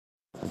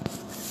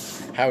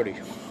Howdy,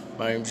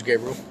 my name's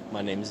Gabriel,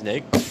 My name is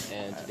Nick,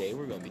 and today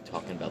we're going to be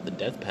talking about the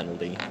death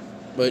penalty.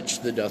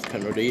 which the death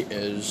penalty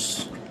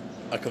is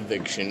a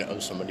conviction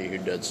of somebody who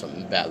did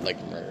something bad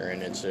like murder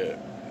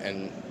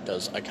and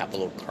does a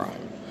capital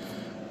crime,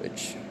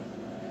 which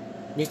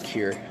Nick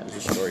here has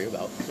a story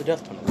about the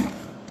death penalty.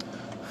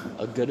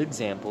 A good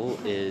example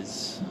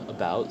is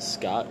about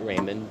Scott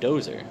Raymond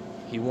Dozer.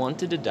 He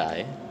wanted to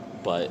die,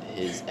 but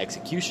his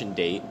execution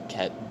date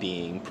kept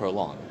being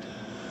prolonged.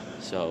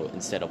 So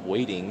instead of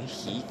waiting,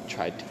 he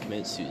tried to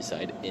commit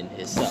suicide in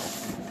his cell.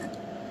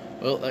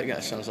 Well, that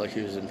guy sounds like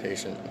he was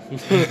impatient.